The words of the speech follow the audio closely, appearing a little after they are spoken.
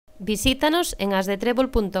Visítanos en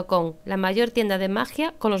asdetrebol.com, la mayor tienda de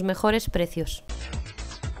magia con los mejores precios.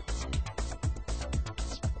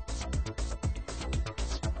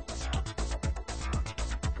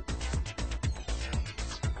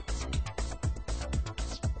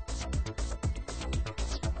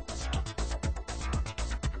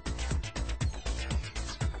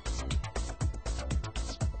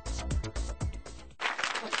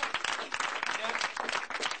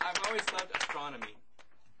 I've always loved astronomy.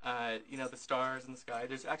 You know, the stars in the sky.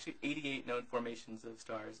 There's actually 88 known formations of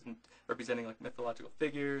stars, and representing like mythological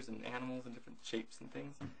figures and animals and different shapes and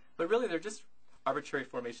things. But really, they're just arbitrary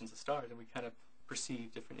formations of stars, and we kind of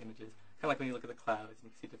perceive different images. Kind of like when you look at the clouds, and you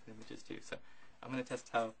can see different images too. So I'm going to test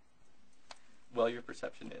how well your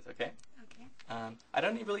perception is. Okay. Okay. I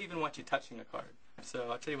don't really even want you touching a card. So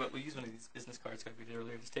I'll tell you what. We'll use one of these business cards like we did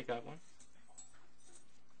earlier. Just take out one.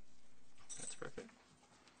 That's perfect.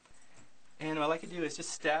 And what I like to do is just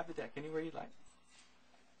stab the deck anywhere you like.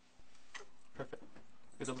 Perfect.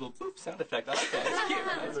 With a little boop sound effect. I like that.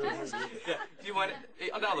 It's cute. That's cute. Yeah. Do you want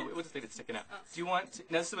it? No, we'll just leave it sticking out. Do you want to,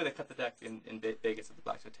 now this is the way they cut the deck in Vegas at the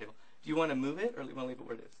blacksmith table. Do you want to move it or do you want to leave it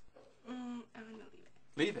where it is? I'm going to leave it.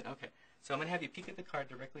 Leave it? Okay. So I'm going to have you peek at the card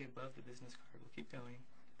directly above the business card. We'll keep going.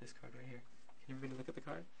 This card right here. Can everybody look at the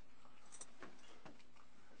card?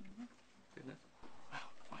 Goodness. Wow,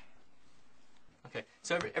 boy. Okay,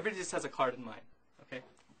 so everybody just has a card in mind, okay?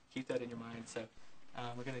 Keep that in your mind. So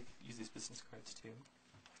we're going to use these business cards too.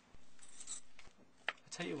 I'll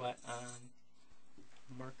tell you what,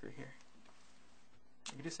 marker here.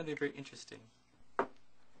 I'm going to do something very interesting.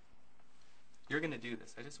 You're going to do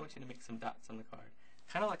this. I just want you to make some dots on the card.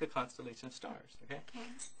 Kind of like a constellation of stars, okay? Okay.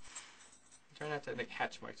 Try not to make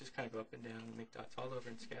hatch marks. Just kind of go up and down and make dots all over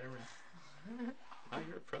and scatter around. Oh,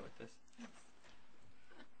 you're a pro at this.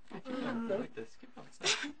 Keep going. I like this. Keep going. It's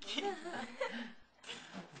nice.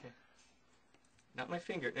 Okay. Not my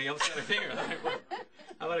finger. No, you almost got my finger.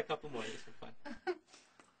 How about a couple more just for fun?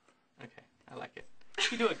 Okay. I like it.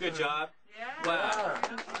 You do a good job. Yeah. Wow.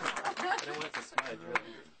 I don't want it to smudge.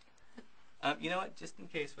 Really. You know what? Just in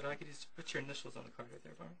case, what I could just put your initials on the card right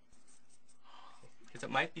there for me. Because it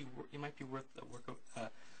might be worth a work of,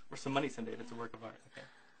 worth some money someday if it's a work of art. Okay.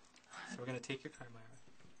 So we're going to take your card, Myra.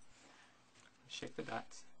 Shake the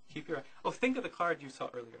dots. Keep your eye. Oh, think of the card you saw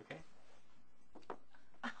earlier, okay?